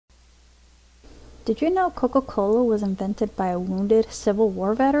Did you know Coca-Cola was invented by a wounded Civil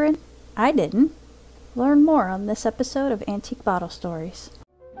War veteran? I didn't. Learn more on this episode of Antique Bottle Stories.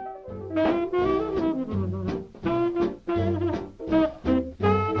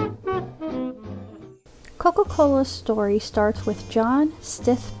 Coca-Cola's story starts with John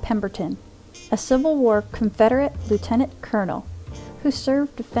Stith Pemberton, a Civil War Confederate lieutenant colonel who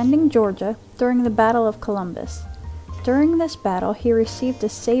served defending Georgia during the Battle of Columbus. During this battle, he received a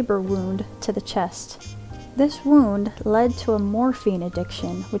saber wound to the chest. This wound led to a morphine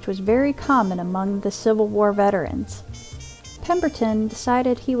addiction, which was very common among the Civil War veterans. Pemberton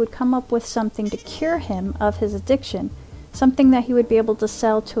decided he would come up with something to cure him of his addiction, something that he would be able to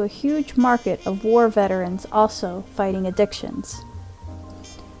sell to a huge market of war veterans also fighting addictions.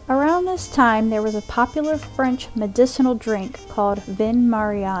 Around this time, there was a popular French medicinal drink called vin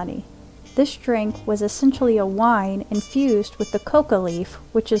Mariani. This drink was essentially a wine infused with the coca leaf,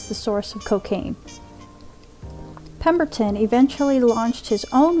 which is the source of cocaine. Pemberton eventually launched his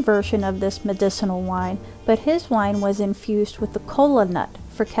own version of this medicinal wine, but his wine was infused with the cola nut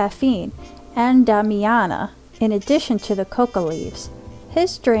for caffeine and damiana, in addition to the coca leaves.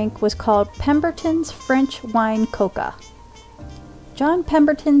 His drink was called Pemberton's French Wine Coca. John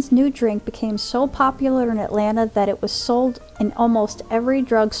Pemberton's new drink became so popular in Atlanta that it was sold in almost every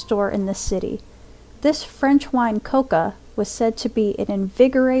drugstore in the city. This French wine coca was said to be an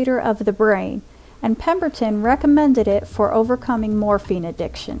invigorator of the brain, and Pemberton recommended it for overcoming morphine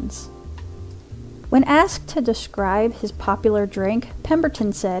addictions. When asked to describe his popular drink,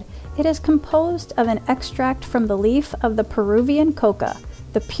 Pemberton said, "It is composed of an extract from the leaf of the Peruvian coca,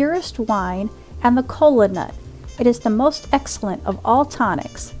 the purest wine, and the cola nut. It is the most excellent of all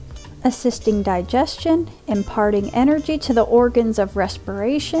tonics, assisting digestion, imparting energy to the organs of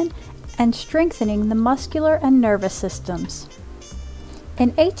respiration, and strengthening the muscular and nervous systems."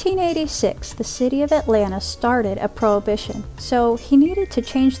 In 1886, the city of Atlanta started a prohibition, so he needed to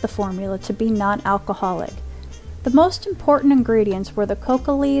change the formula to be non-alcoholic. The most important ingredients were the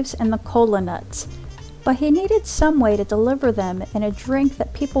coca leaves and the cola nuts, but he needed some way to deliver them in a drink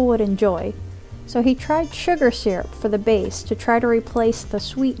that people would enjoy. So he tried sugar syrup for the base to try to replace the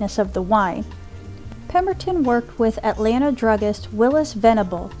sweetness of the wine. Pemberton worked with Atlanta druggist Willis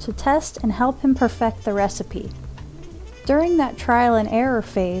Venable to test and help him perfect the recipe. During that trial and error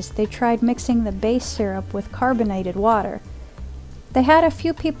phase, they tried mixing the base syrup with carbonated water. They had a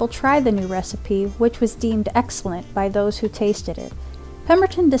few people try the new recipe, which was deemed excellent by those who tasted it.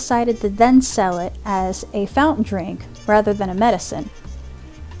 Pemberton decided to then sell it as a fountain drink rather than a medicine.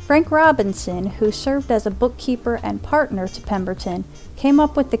 Frank Robinson, who served as a bookkeeper and partner to Pemberton, came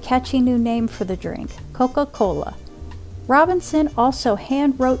up with the catchy new name for the drink, Coca-Cola. Robinson also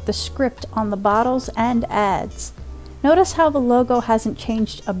hand-wrote the script on the bottles and ads. Notice how the logo hasn't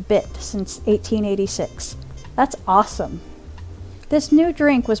changed a bit since 1886. That's awesome. This new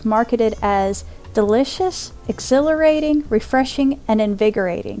drink was marketed as delicious, exhilarating, refreshing, and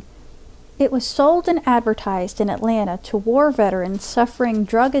invigorating. It was sold and advertised in Atlanta to war veterans suffering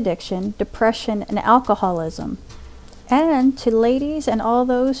drug addiction, depression, and alcoholism, and to ladies and all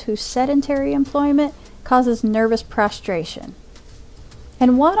those whose sedentary employment causes nervous prostration.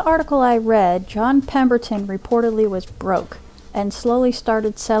 In one article I read, John Pemberton reportedly was broke and slowly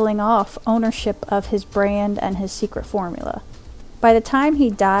started selling off ownership of his brand and his secret formula. By the time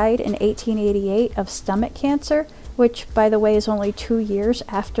he died in 1888 of stomach cancer, which, by the way, is only 2 years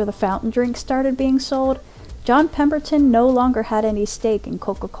after the fountain drink started being sold, John Pemberton no longer had any stake in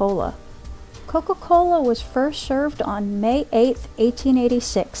Coca-Cola. Coca-Cola was first served on May 8,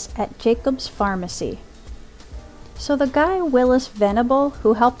 1886 at Jacob's Pharmacy. So the guy Willis Venable,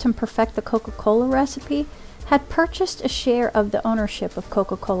 who helped him perfect the Coca-Cola recipe, had purchased a share of the ownership of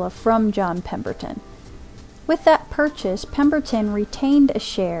Coca-Cola from John Pemberton. With that purchase, Pemberton retained a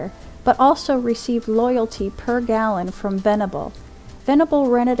share, but also received loyalty per gallon from Venable.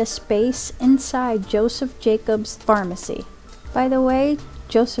 Venable rented a space inside Joseph Jacobs' pharmacy. By the way,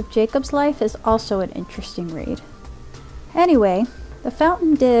 Joseph Jacobs' life is also an interesting read. Anyway, the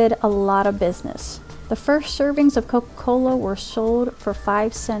fountain did a lot of business. The first servings of Coca-Cola were sold for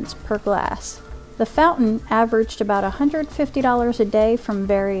 5 cents per glass. The fountain averaged about $150 a day from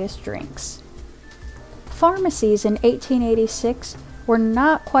various drinks. Pharmacies in 1886 were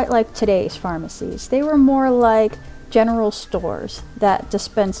not quite like today's pharmacies. They were more like general stores that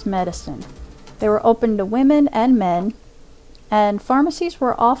dispensed medicine. They were open to women and men, and pharmacies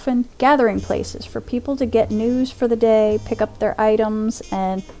were often gathering places for people to get news for the day, pick up their items,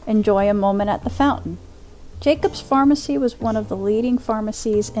 and enjoy a moment at the fountain. Jacob's Pharmacy was one of the leading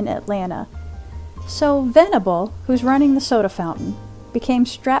pharmacies in Atlanta. So Venable, who's running the soda fountain, became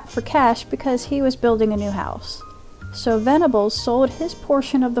strapped for cash because he was building a new house. So Venables sold his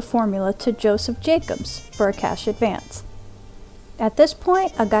portion of the formula to Joseph Jacobs for a cash advance. At this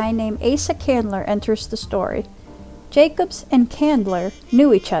point, a guy named Asa Candler enters the story. Jacobs and Candler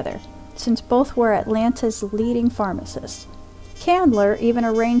knew each other, since both were Atlanta's leading pharmacists. Candler even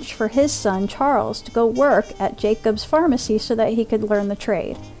arranged for his son Charles to go work at Jacobs' pharmacy so that he could learn the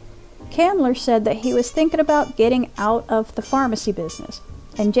trade. Candler said that he was thinking about getting out of the pharmacy business,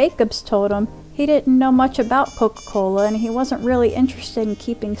 and Jacobs told him he didn't know much about Coca-Cola and he wasn't really interested in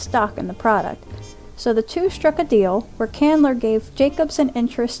keeping stock in the product. So the two struck a deal where Candler gave Jacobs an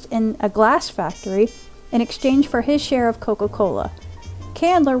interest in a glass factory in exchange for his share of Coca-Cola.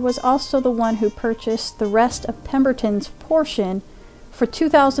 Candler was also the one who purchased the rest of Pemberton's portion for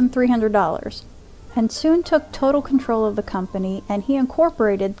 $2,300 and soon took total control of the company, and he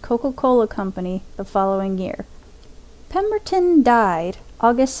incorporated Coca-Cola Company the following year. Pemberton died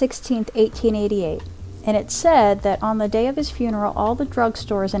August 16, 1888, and it's said that on the day of his funeral all the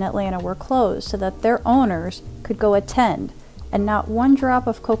drugstores in Atlanta were closed so that their owners could go attend, and not one drop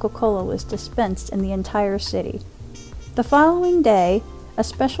of Coca-Cola was dispensed in the entire city. The following day, a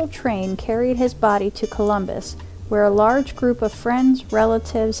special train carried his body to Columbus, where a large group of friends,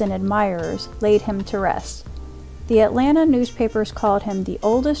 relatives, and admirers laid him to rest. The Atlanta newspapers called him the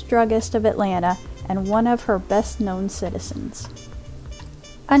oldest druggist of Atlanta and one of her best-known citizens.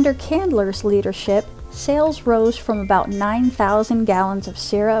 Under Candler's leadership, sales rose from about 9,000 gallons of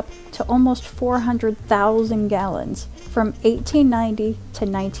syrup to almost 400,000 gallons from 1890 to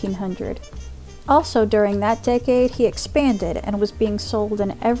 1900. Also during that decade, he expanded and was being sold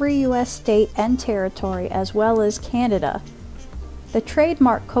in every U.S. state and territory as well as Canada. The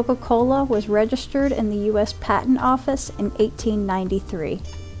trademark Coca-Cola was registered in the U.S. Patent Office in 1893.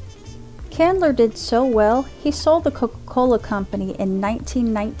 Candler did so well, he sold the Coca-Cola Company in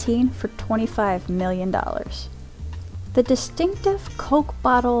 1919 for $25 million. The distinctive Coke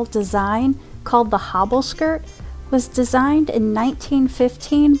bottle design, called the hobble skirt, was designed in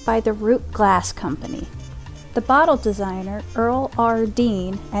 1915 by the Root Glass Company. The bottle designer, Earl R.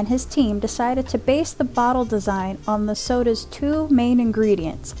 Dean, and his team decided to base the bottle design on the soda's two main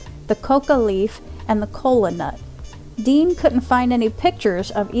ingredients, the coca leaf and the cola nut. Dean couldn't find any pictures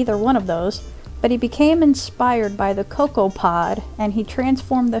of either one of those, but he became inspired by the cocoa pod, and he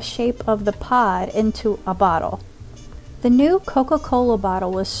transformed the shape of the pod into a bottle. The new Coca-Cola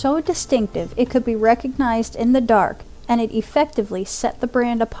bottle was so distinctive it could be recognized in the dark, and it effectively set the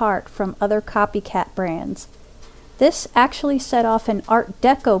brand apart from other copycat brands. This actually set off an Art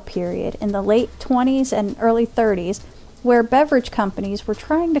Deco period in the late 20s and early 30s, where beverage companies were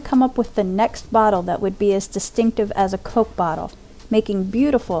trying to come up with the next bottle that would be as distinctive as a Coke bottle, making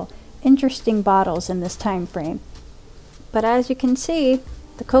beautiful, interesting bottles in this time frame. But as you can see,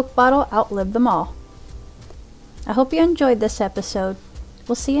 the Coke bottle outlived them all. I hope you enjoyed this episode.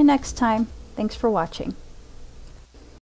 We'll see you next time. Thanks for watching.